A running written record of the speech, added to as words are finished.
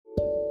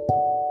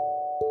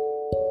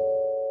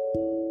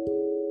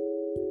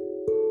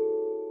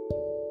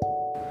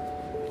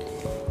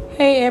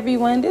Hey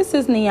everyone, this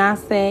is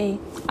Niyase.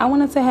 I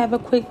wanted to have a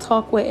quick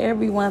talk with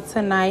everyone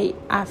tonight.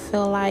 I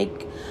feel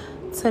like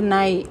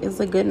tonight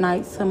is a good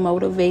night to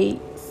motivate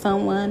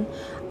someone.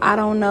 I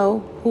don't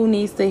know who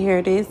needs to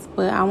hear this,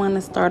 but I want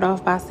to start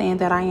off by saying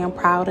that I am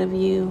proud of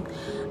you.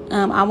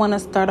 I want to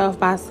start off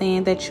by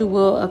saying that you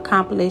will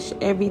accomplish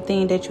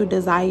everything that you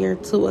desire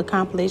to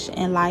accomplish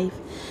in life.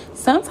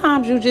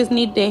 Sometimes you just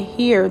need to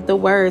hear the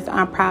words,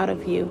 "I'm proud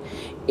of you."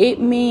 It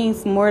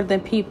means more than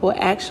people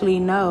actually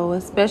know,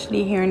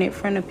 especially hearing it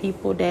from the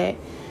people that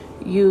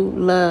you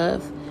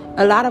love.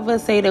 A lot of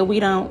us say that we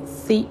don't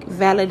seek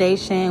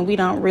validation, we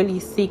don't really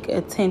seek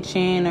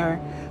attention,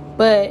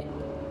 but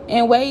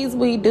in ways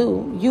we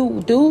do.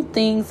 You do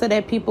things so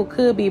that people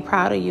could be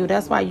proud of you.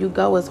 That's why you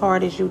go as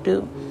hard as you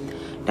do.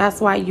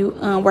 That's why you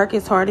work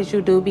as hard as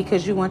you do,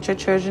 because you want your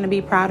children to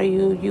be proud of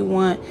you. You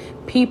want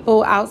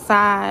people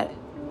outside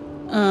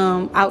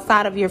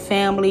of your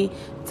family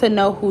to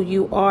know who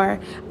you are.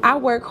 I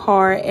work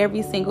hard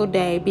every single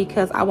day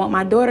because I want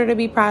my daughter to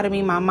be proud of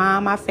me, my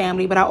mom, my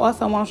family, but I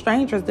also want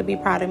strangers to be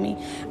proud of me.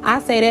 I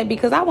say that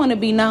because I want to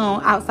be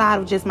known outside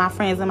of just my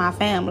friends and my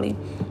family.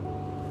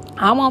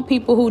 I want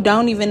people who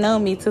don't even know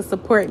me to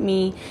support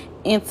me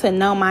and to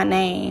know my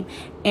name.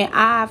 And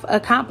I've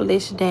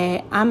accomplished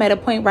that. I'm at a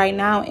point right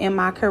now in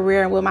my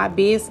career and with my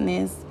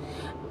business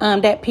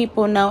that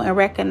people know and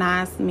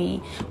recognize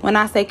me. When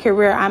I say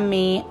career, I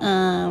mean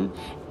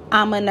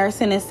I'm a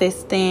nursing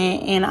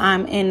assistant and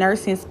I'm in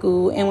nursing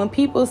school. And when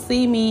people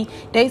see me,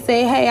 they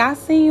say, "Hey, I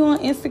see you on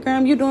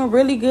Instagram. You're doing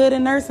really good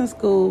in nursing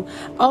school.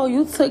 Oh,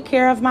 you took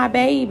care of my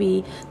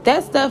baby."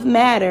 That stuff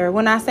matter.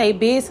 When I say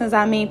business,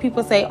 I mean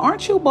people say,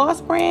 "Aren't you Boss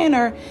Brand?"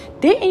 or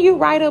 "Didn't you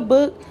write a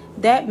book?"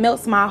 That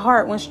melts my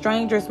heart when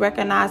strangers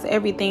recognize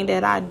everything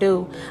that I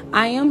do.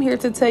 I am here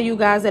to tell you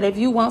guys that if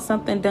you want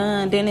something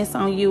done, then it's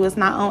on you. It's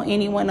not on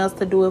anyone else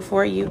to do it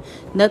for you.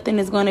 Nothing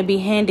is going to be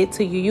handed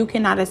to you. You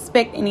cannot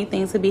expect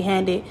anything to be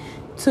handed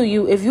to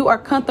you. If you are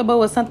comfortable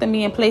with something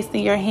being placed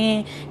in your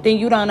hand, then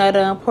you don't know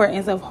the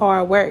importance of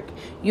hard work.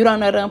 You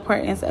don't know the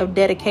importance of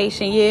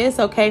dedication. Yeah, it's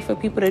okay for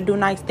people to do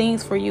nice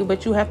things for you,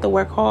 but you have to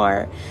work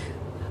hard.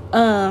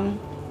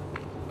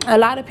 A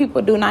lot of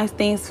people do nice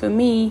things for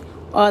me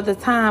all the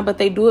time, but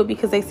they do it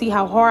because they see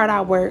how hard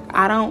I work.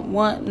 I don't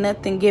want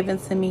nothing given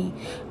to me.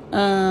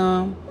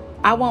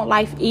 I want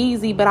life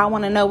easy, but I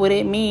want to know what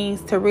it means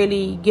to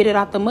really get it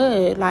out the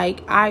mud.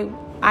 Like I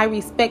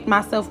respect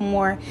myself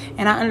more,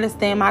 and I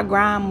understand my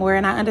grind more,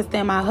 and I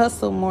understand my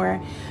hustle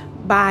more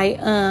by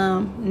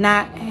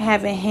not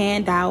having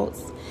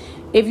handouts.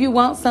 If you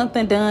want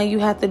something done, you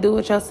have to do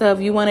it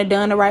yourself. You want it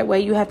done the right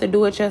way, you have to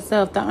do it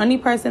yourself. The only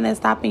person that's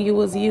stopping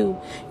you is you.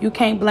 You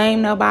can't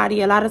blame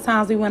nobody. A lot of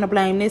times we want to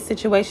blame this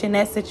situation,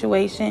 that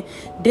situation,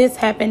 this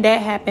happened,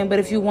 that happened. But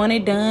if you want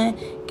it done,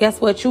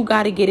 guess what? You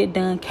got to get it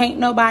done. Can't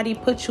nobody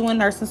put you in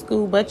nursing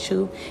school but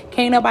you.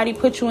 Can't nobody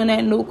put you in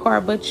that new car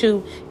but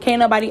you. Can't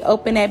nobody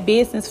open that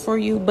business for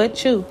you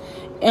but you.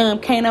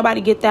 Can't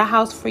nobody get that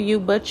house for you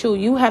but you.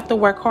 You have to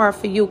work hard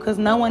for you, because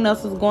no one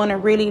else is going to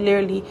really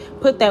literally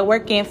put that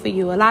work in for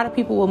you. A lot of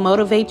people will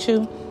motivate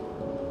you.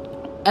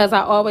 As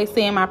I always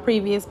say in my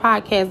previous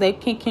podcast, they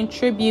can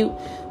contribute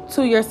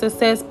to your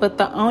success, but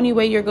the only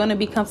way you're going to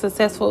become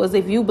successful is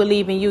if you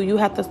believe in you. You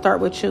have to start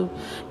with you.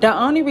 The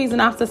only reason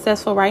I'm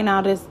successful right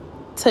now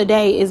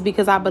today is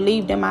because I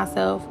believed in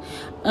myself.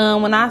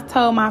 When I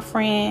told my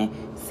friend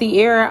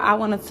Sierra I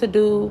wanted to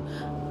do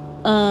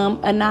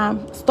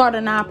start a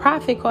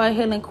nonprofit called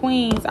Healing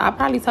Queens, I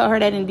probably told her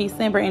that in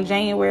December. In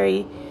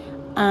January,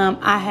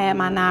 I had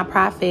my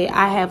nonprofit.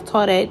 I have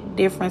taught at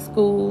different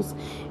schools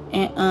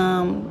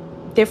and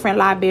different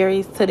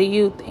libraries to the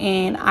youth,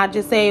 and I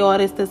just say all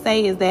this to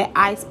say is that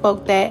I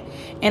spoke that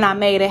and I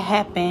made it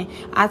happen.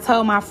 I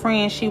told my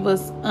friend, she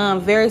was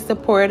very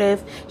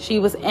supportive. She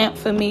was amped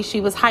for me. She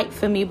was hyped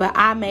for me, but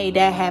I made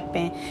that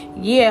happen.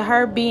 Yeah,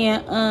 her being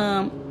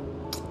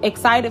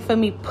excited for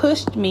me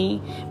pushed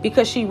me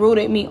because she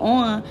rooted me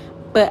on,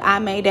 but I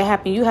made that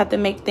happen. You have to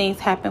make things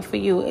happen for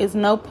you. It's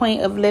no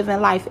point of living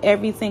life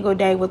every single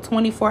day with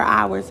 24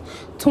 hours,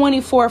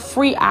 24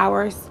 free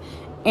hours,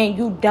 and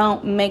you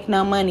don't make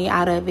no money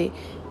out of it.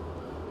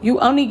 You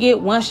only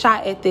get one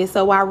shot at this,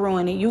 so why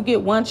ruin it? You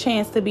get one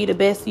chance to be the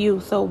best you,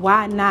 so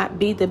why not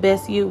be the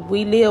best you?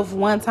 We live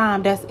one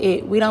time, that's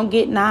it. We don't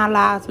get 9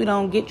 lives, we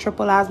don't get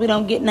triple lives, we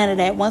don't get none of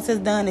that. Once it's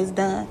done, it's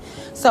done.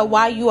 So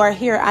while you are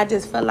here, I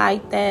just feel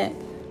like that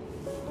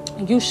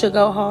you should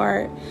go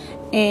hard,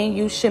 and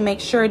you should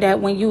make sure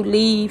that when you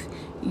leave,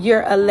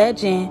 you're a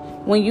legend.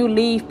 When you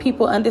leave,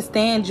 people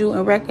understand you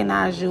and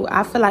recognize you.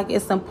 I feel like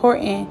it's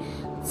important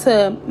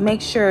to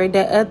make sure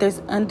that others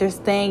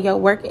understand your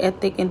work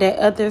ethic and that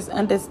others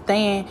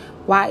understand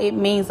why it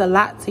means a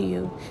lot to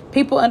you.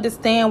 People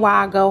understand why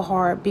I go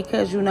hard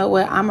because, you know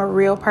what, I'm a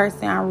real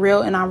person. I'm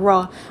real and I'm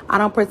raw. I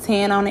don't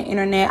pretend on the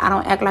internet. I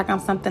don't act like I'm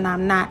something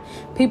I'm not.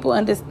 People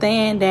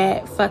understand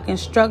that fucking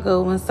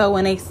struggle. And so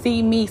when they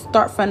see me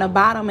start from the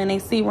bottom and they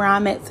see where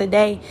I'm at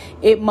today,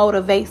 it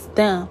motivates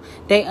them.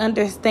 They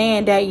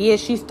understand that, yeah,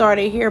 she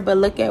started here, but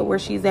look at where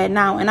she's at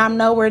now. And I'm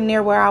nowhere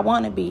near where I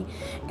want to be.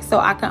 So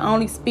I can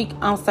only speak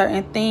on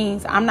certain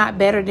things. I'm not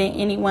better than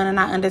anyone, and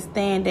I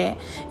understand that.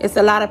 It's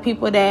a lot of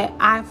people that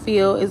I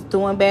feel is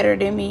doing better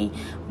than me,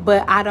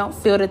 but I don't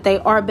feel that they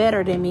are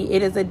better than me.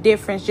 It is a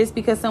difference. Just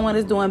because someone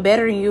is doing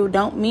better than you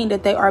don't mean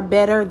that they are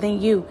better than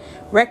you.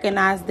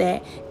 Recognize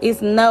that. It's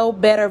no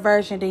better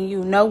version than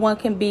you. No one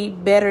can be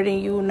better than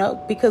you.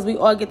 No, because we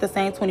all get the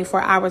same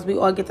 24 hours. We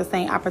all get the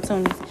same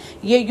opportunities.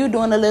 Yeah, you're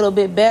doing a little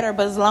bit better,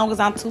 but as long as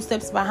I'm 2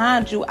 steps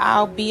behind you,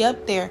 I'll be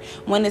up there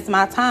when it's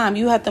my time.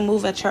 You have to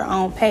move at your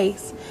own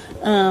pace.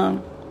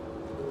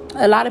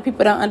 A lot of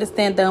people don't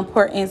understand the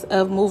importance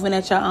of moving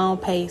at your own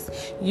pace.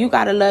 You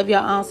got to love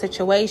your own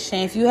situation.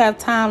 If you have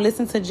time,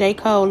 listen to J.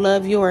 Cole,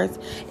 Love Yours.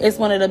 It's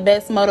one of the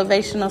best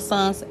motivational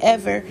songs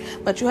ever.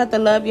 But you have to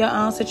love your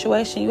own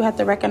situation. You have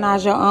to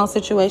recognize your own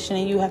situation,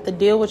 and you have to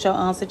deal with your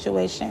own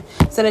situation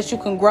so that you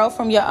can grow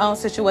from your own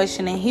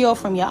situation and heal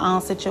from your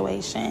own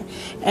situation.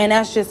 And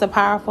that's just a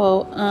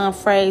powerful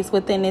phrase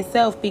within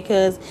itself,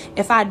 because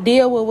if I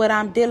deal with what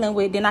I'm dealing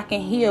with, then I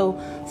can heal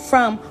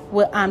from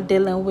what I'm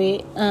dealing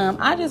with.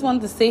 I just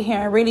wanted to sit here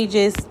and really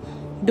just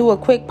do a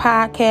quick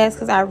podcast,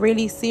 because I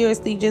really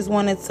seriously just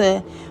wanted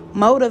to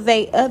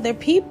motivate other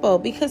people,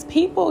 because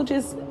people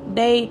just,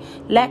 they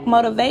lack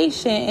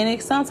motivation, and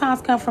it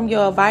sometimes comes from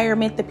your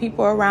environment, the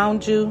people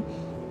around you.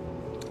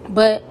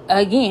 But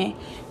again,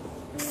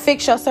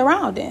 fix your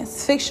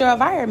surroundings, fix your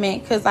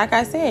environment, because like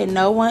I said,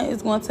 no one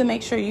is going to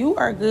make sure you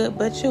are good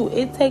but you.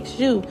 It takes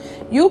you.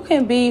 You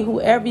can be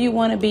whoever you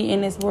want to be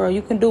in this world.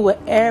 You can do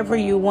whatever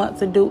you want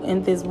to do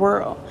in this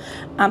world.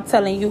 I'm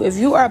telling you, if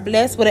you are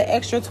blessed with an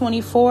extra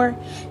 24,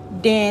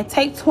 then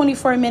take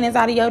 24 minutes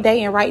out of your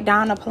day and write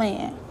down a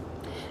plan.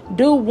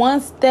 Do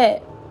one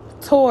step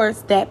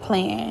towards that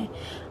plan.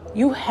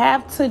 You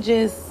have to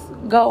just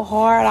go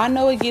hard. I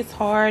know it gets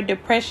hard.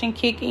 Depression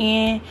kick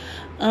in.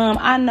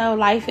 I know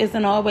life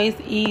isn't always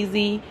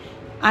easy.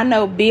 I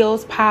know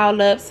bills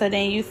pile up. So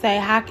then you say,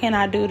 how can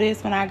I do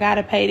this when I got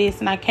to pay this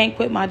and I can't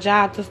quit my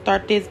job to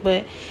start this?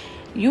 But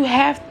you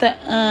have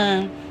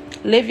to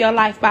live your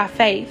life by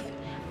faith.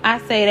 I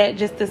say that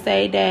just to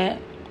say that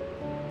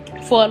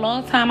for a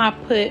long time I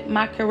put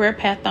my career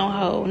path on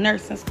hold,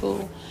 nursing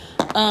school.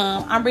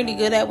 I'm really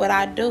good at what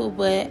I do,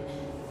 but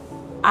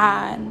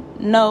I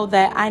know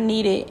that I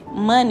needed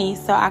money,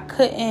 so I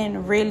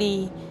couldn't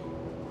really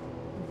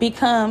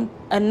become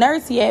a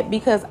nurse yet,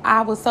 because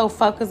I was so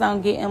focused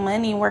on getting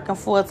money and working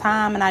full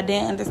time, and I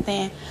didn't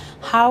understand,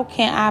 how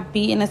can I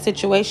be in a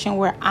situation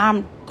where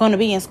I'm going to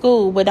be in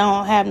school but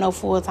don't have no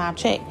full-time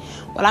check?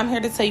 Well, I'm here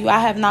to tell you, I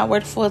have not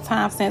worked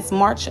full-time since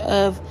March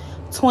of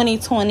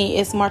 2020.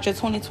 It's March of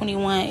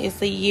 2021.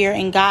 It's a year,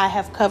 and God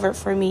have covered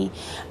for me.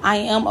 I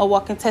am a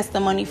walking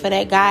testimony for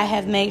that. God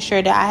have made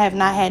sure that I have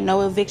not had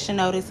no eviction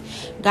notice.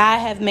 God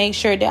have made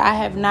sure that I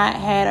have not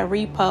had a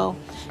repo.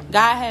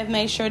 God has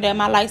made sure that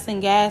my lights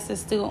and gas is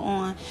still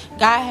on.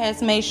 God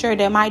has made sure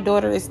that my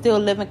daughter is still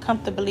living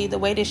comfortably the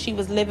way that she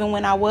was living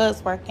when I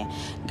was working.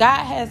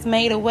 God has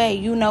made a way.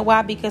 You know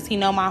why? Because he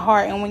know my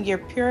heart. And when you're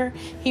pure,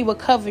 he will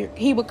cover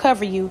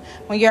you.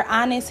 When you're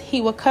honest,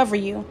 he will cover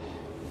you.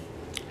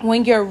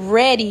 When you're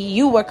ready,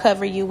 you will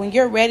cover you. When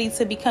you're ready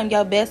to become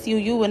your best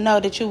you will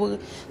know that you will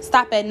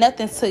stop at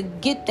nothing to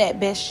get that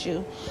best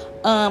you.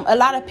 A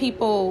lot of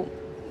people,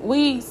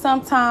 we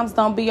sometimes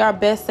don't be our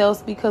best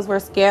selves because we're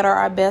scared of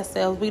our best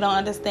selves. We don't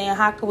understand,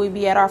 how can we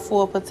be at our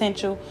full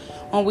potential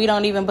when we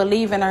don't even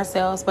believe in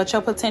ourselves? But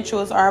your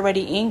potential is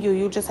already in you.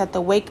 You just have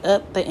to wake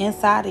up the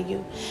inside of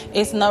you.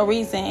 It's no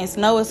reason. It's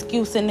no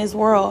excuse in this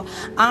world.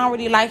 I don't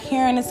really like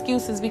hearing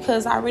excuses,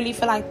 because I really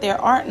feel like there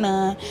aren't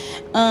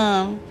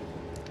none.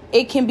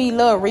 It can be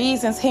little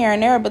reasons here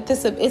and there, but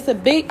it's a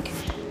big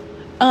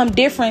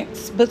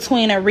difference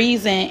between a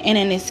reason and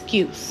an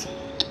excuse.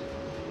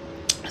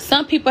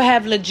 Some people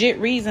have legit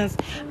reasons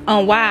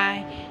on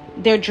why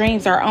their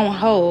dreams are on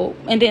hold,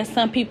 and then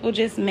some people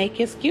just make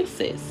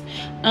excuses.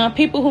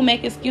 People who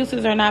make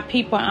excuses are not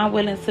people I'm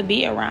willing to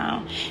be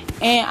around.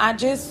 And I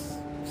just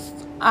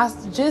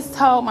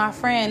told my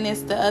friend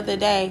this the other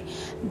day,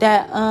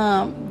 that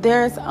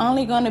there's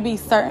only going to be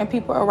certain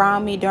people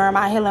around me during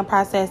my healing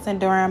process and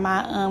during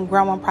my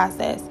growing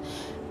process,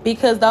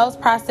 because those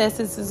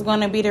processes is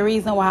going to be the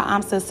reason why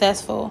I'm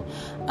successful.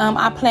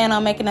 I plan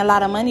on making a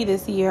lot of money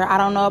this year. I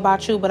don't know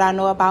about you, but I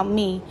know about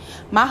me.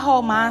 My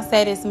whole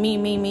mindset is me,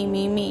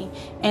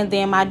 and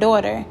then my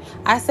daughter.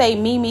 I say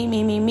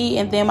me,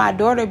 and then my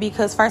daughter,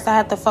 because first I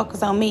have to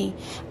focus on me.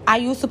 I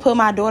used to put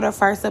my daughter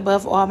first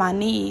above all my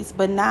needs,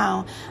 but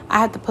now I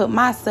have to put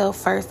myself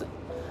first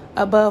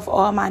above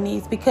all my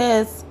needs,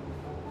 because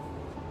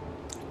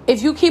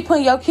if you keep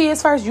putting your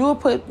kids first,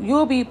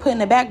 you'll be putting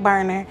the back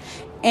burner,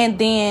 and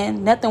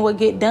then nothing will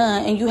get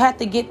done. And you have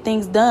to get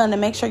things done to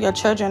make sure your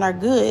children are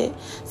good.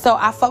 So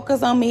I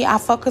focus on me. I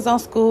focus on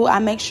school. I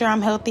make sure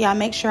I'm healthy. I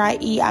make sure I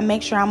eat. I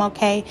make sure I'm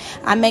okay.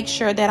 I make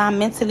sure that I'm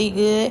mentally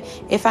good.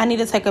 If I need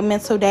to take a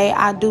mental day,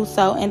 I do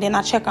so. And then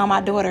I check on my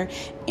daughter.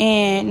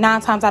 And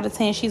 9 times out of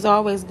 10, she's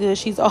always good.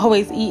 She's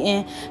always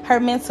eating. Her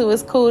mental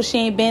is cool. She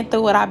ain't been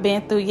through what I've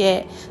been through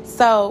yet.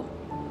 So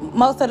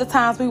most of the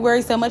times we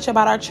worry so much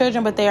about our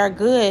children, but they are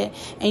good.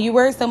 And you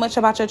worry so much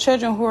about your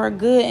children who are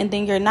good, and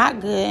then you're not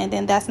good. And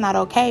then that's not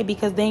okay,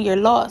 because then you're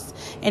lost.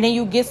 And then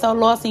you get so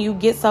lost and you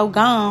get so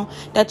gone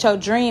that your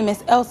dream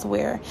is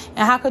elsewhere.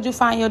 And how could you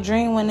find your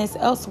dream when it's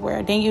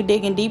elsewhere? Then you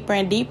digging deeper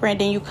and deeper, and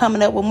then you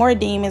coming up with more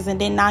demons. And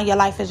then now your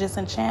life is just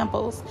in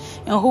shambles.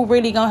 And who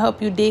really going to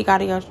help you dig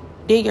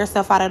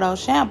yourself out of those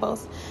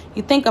shambles?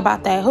 You think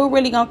about that. Who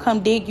really gonna come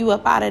dig you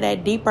up out of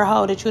that deeper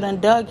hole that you done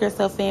dug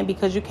yourself in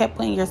because you kept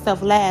putting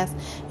yourself last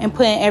and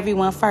putting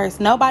everyone first?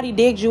 Nobody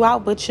digs you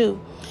out but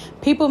you.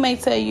 People may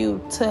tell you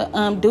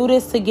to do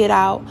this to get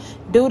out,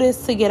 do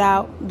this to get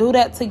out, do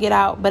that to get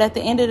out. But at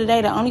the end of the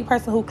day, the only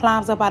person who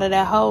climbs up out of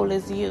that hole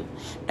is you.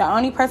 The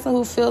only person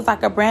who feels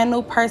like a brand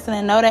new person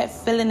and know that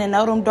feeling and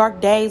know them dark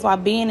days while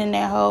being in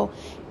that hole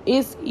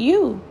is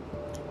you.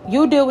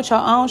 You deal with your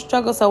own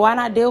struggle, so why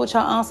not deal with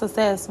your own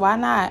success? Why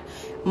not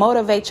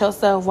motivate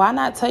yourself? Why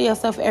not tell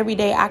yourself every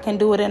day, I can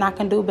do it and I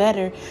can do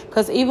better?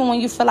 Because even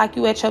when you feel like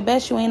you at your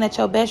best, you ain't at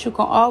your best. You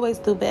can always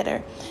do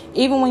better.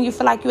 Even when you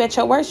feel like you at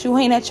your worst, you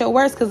ain't at your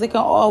worst, because it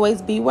can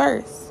always be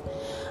worse.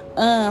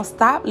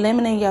 Stop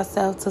limiting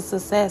yourself to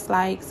success.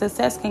 Like,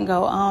 success can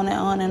go on and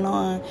on and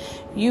on.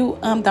 You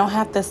don't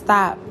have to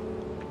stop.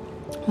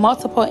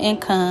 Multiple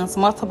incomes.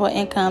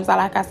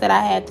 Like I said,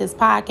 I had this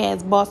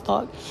podcast, Boss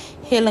Talk,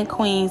 Healing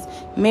Queens,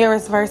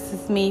 Mirrors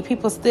versus Me.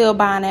 People still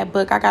buying that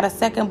book. I got a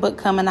second book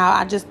coming out.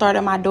 I just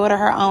started my daughter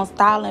her own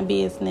styling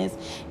business.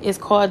 It's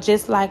called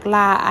Just Like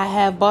Lie. I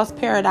have Boss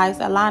Paradise,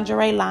 a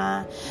lingerie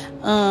line.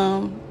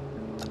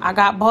 I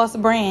got Boss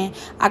Brand.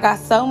 I got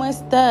so much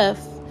stuff,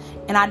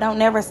 and I don't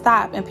never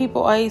stop. And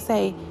people always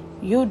say,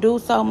 you do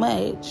so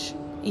much.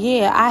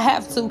 Yeah, I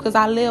have to, because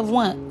I live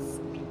once.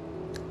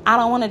 I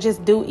don't want to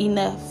just do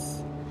enough.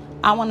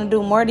 I want to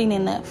do more than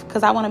enough,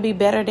 because I want to be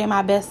better than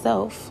my best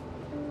self.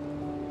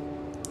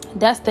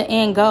 That's the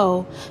end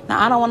goal.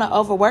 Now, I don't want to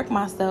overwork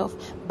myself,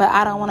 but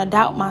I don't want to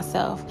doubt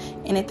myself.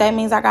 And if that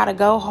means I got to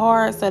go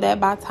hard so that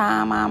by the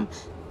time I'm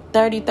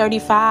 30,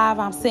 35,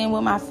 I'm sitting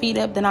with my feet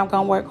up, then I'm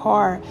going to work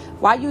hard.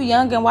 While you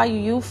young and while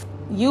you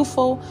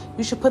youthful,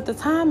 you should put the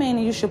time in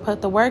and you should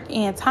put the work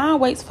in. Time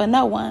waits for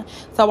no one.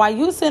 So while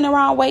you sitting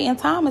around waiting,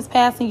 time is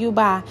passing you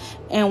by.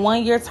 And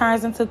 1 year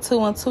turns into 2,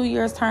 and 2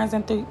 years turns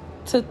into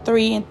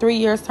 3, and 3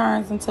 years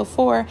turns into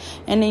 4.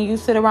 And then you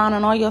sit around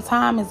and all your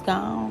time is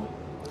gone.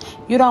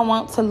 You don't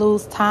want to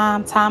lose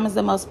time. Time is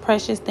the most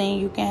precious thing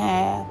you can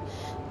have.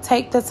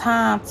 Take the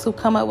time to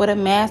come up with a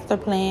master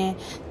plan.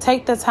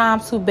 Take the time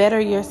to better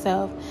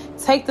yourself.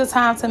 Take the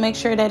time to make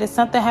sure that if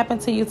something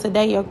happened to you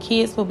today, your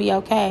kids will be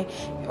okay,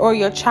 or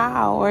your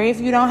child, or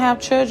if you don't have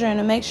children,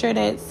 to make sure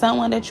that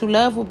someone that you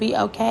love will be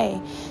okay.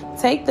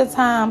 Take the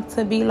time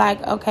to be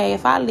like, okay,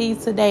 if I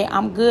leave today,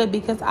 I'm good,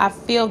 because I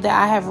feel that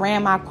I have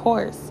ran my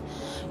course.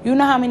 You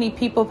know how many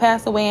people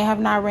pass away and have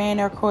not ran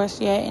their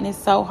course yet, and it's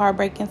so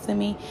heartbreaking to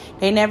me.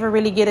 They never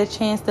really get a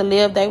chance to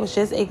live. They was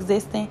just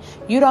existing.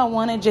 You don't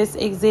want to just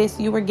exist.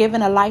 You were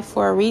given a life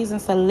for a reason,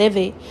 to live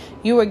it.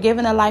 You were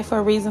given a life for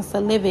a reason, to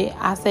live it.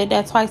 I said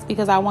that twice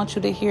because I want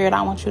you to hear it.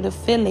 I want you to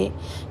feel it.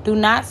 Do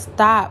not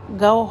stop.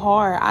 Go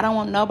hard. I don't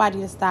want nobody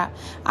to stop.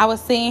 I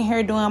was sitting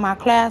here doing my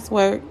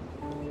classwork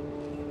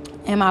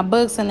and my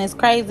books, and it's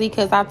crazy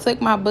because I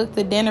took my book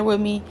to dinner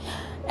with me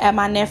at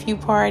my nephew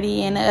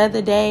party, and the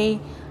other day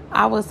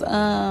I was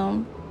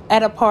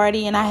at a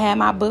party and I had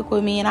my book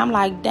with me, and I'm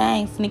like,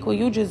 dang, Sneakle,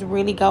 you just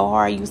really go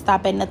hard. You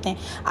stop at nothing.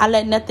 I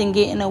let nothing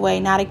get in the way.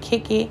 Not a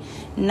kick it,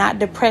 not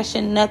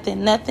depression,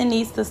 nothing. Nothing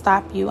needs to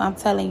stop you. I'm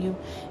telling you.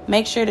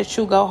 Make sure that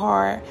you go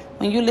hard.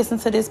 When you listen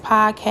to this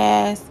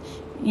podcast,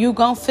 you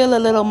gonna feel a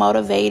little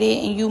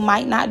motivated, and you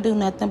might not do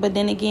nothing, but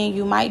then again,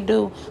 you might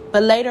do.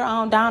 But later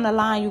on down the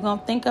line, you're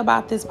gonna think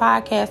about this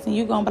podcast and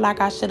you're gonna be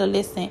like, I should have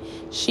listened.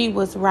 She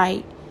was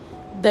right.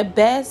 The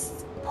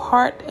best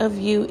part of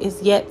you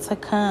is yet to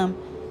come.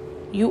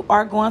 You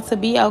are going to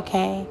be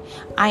okay.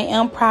 I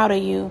am proud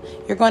of you.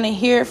 You're going to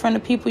hear it from the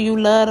people you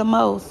love the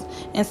most.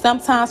 And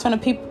sometimes from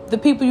the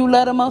people you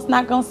love the most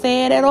not going to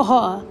say it at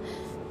all.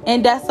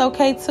 And that's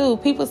okay too.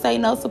 People say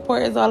no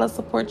support is all the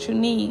support you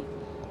need.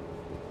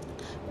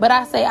 But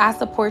I say I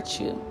support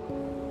you.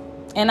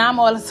 And I'm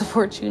all the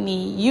support you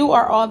need. You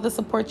are all the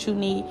support you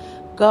need.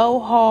 Go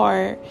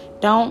hard.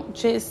 Don't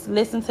just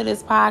listen to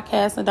this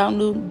podcast and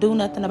don't do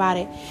nothing about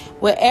it.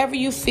 Whatever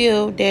you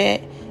feel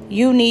that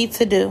you need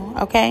to do,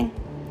 okay?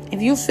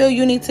 If you feel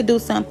you need to do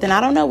something,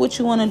 I don't know what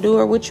you want to do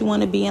or what you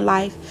want to be in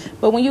life,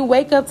 but when you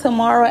wake up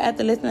tomorrow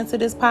after listening to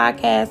this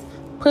podcast,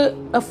 put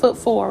a foot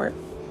forward.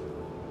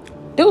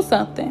 Do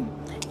something.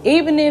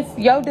 Even if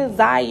your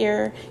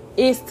desire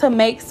is to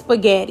make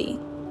spaghetti.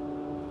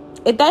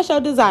 If that's your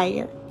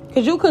desire.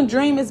 Because you can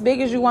dream as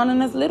big as you want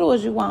and as little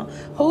as you want.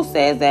 Who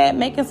says that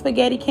making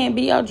spaghetti can't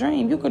be your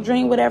dream? You can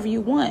dream whatever you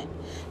want.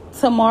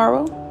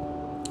 Tomorrow,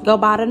 go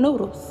buy the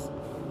noodles.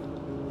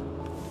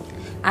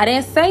 I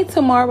didn't say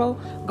tomorrow,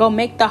 go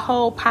make the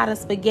whole pot of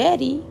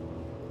spaghetti,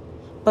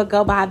 but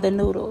go buy the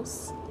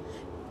noodles.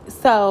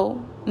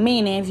 So,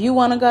 meaning, if you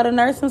want to go to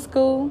nursing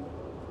school,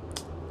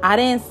 I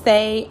didn't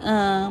say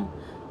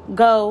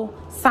go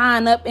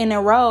sign up and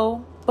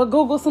enroll, but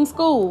Google some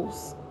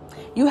schools.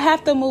 You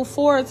have to move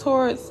forward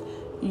towards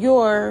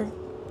your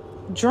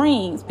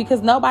dreams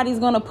because nobody's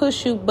going to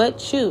push you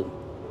but you.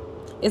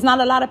 It's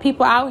not a lot of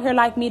people out here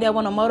like me that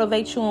want to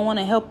motivate you and want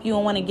to help you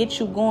and want to get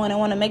you going and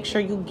want to make sure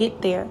you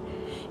get there.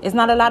 It's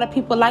not a lot of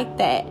people like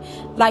that.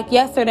 Like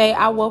yesterday,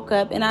 I woke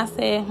up and I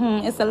said,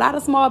 it's a lot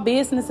of small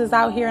businesses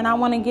out here and I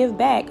want to give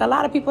back. A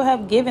lot of people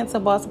have given to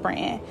Boss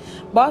Brand.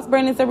 Boss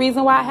Brand is the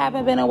reason why I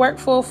haven't been at work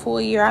for a full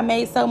year. I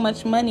made so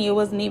much money, it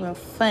wasn't even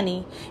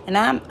funny. And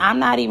I'm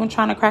not even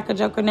trying to crack a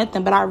joke or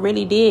nothing, but I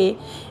really did.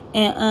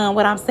 And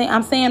what I'm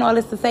saying all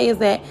this to say is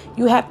that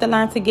you have to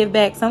learn to give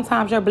back.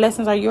 Sometimes your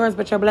blessings are yours,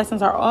 but your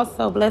blessings are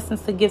also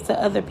blessings to give to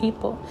other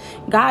people.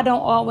 God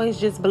don't always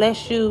just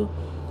bless you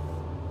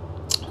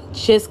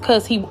just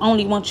because he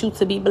only wants you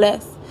to be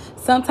blessed.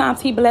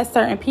 Sometimes he bless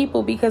certain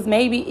people because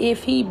maybe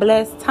if he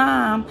blessed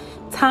time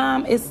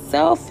is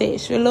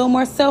selfish. A little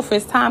more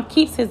selfish. Time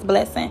keeps his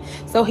blessing.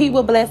 So he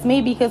will bless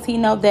me because he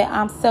knows that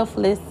I'm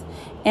selfless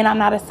and I'm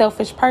not a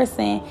selfish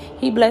person.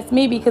 He blessed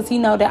me because he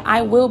knows that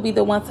I will be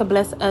the one to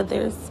bless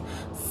others.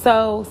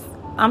 So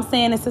I'm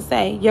saying this to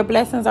say your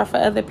blessings are for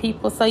other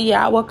people. So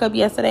yeah, I woke up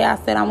yesterday. I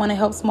said I want to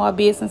help small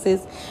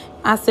businesses.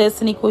 I said,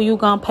 Sneakle, you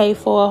going to pay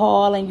for a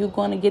haul and you're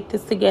going to get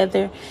this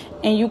together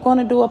and you're going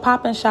to do a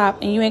pop-in shop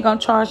and you ain't going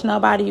to charge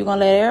nobody. You're going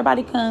to let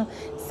everybody come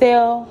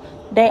sell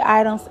their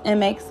items and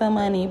make some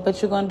money.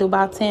 But you're going to do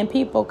about 10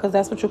 people because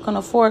that's what you can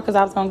afford because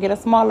I was going to get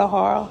a smaller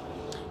haul.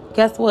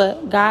 Guess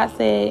what? God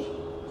said,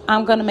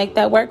 I'm going to make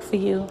that work for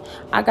you.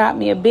 I got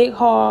me a big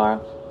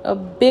haul, a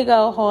big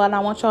old haul, and I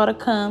want y'all to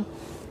come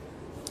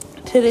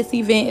to this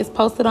event. Is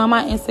posted on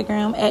my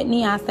Instagram at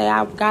Neonce.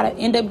 I gotta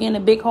end up getting a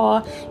big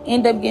haul,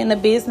 end up getting a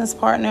business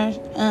partner,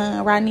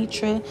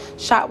 Ranitra.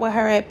 Shot with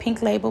her at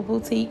Pink Label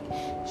Boutique.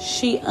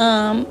 She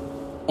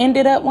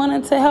ended up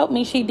wanting to help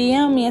me. She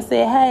DM'd me and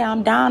said, hey,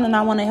 I'm down and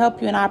I want to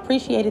help you, and I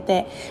appreciated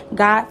that.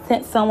 God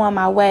sent someone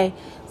my way.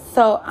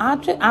 So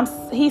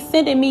he's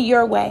sending me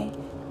your way.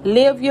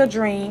 Live your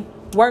dream.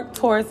 Work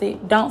towards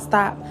it. Don't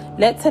stop.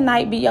 Let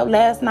tonight be your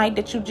last night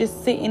that you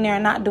just sitting there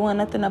and not doing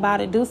nothing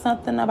about it. Do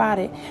something about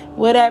it.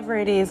 Whatever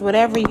it is,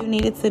 whatever you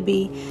need it to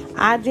be.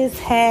 I just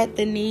had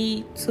the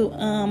need to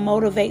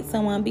motivate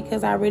someone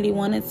because I really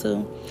wanted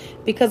to.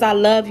 Because I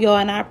love y'all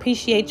and I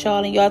appreciate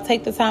y'all. And y'all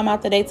take the time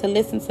out the day to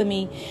listen to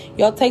me.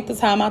 Y'all take the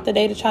time out the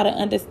day to try to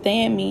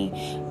understand me.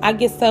 I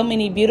get so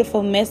many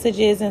beautiful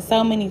messages and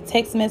so many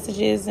text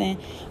messages and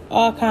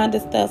all kind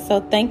of stuff. So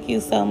thank you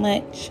so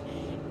much.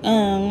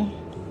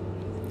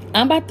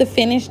 I'm about to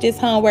finish this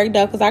homework,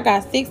 though, because I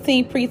got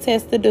 16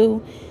 pre-tests to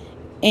do,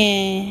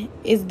 and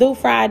it's due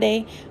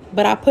Friday,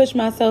 but I pushed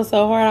myself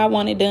so hard I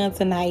want it done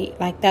tonight.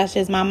 Like, that's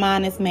just, my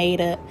mind is made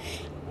up.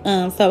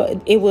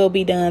 So it will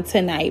be done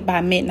tonight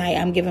by midnight.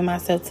 I'm giving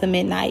myself to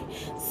midnight.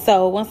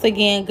 So once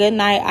again, good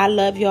night. I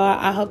love y'all.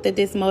 I hope that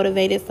this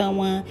motivated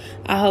someone.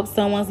 I hope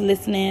someone's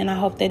listening. I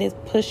hope that it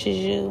pushes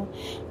you.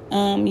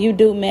 You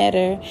do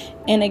matter.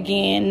 And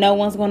again, no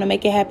one's going to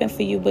make it happen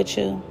for you but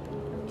you.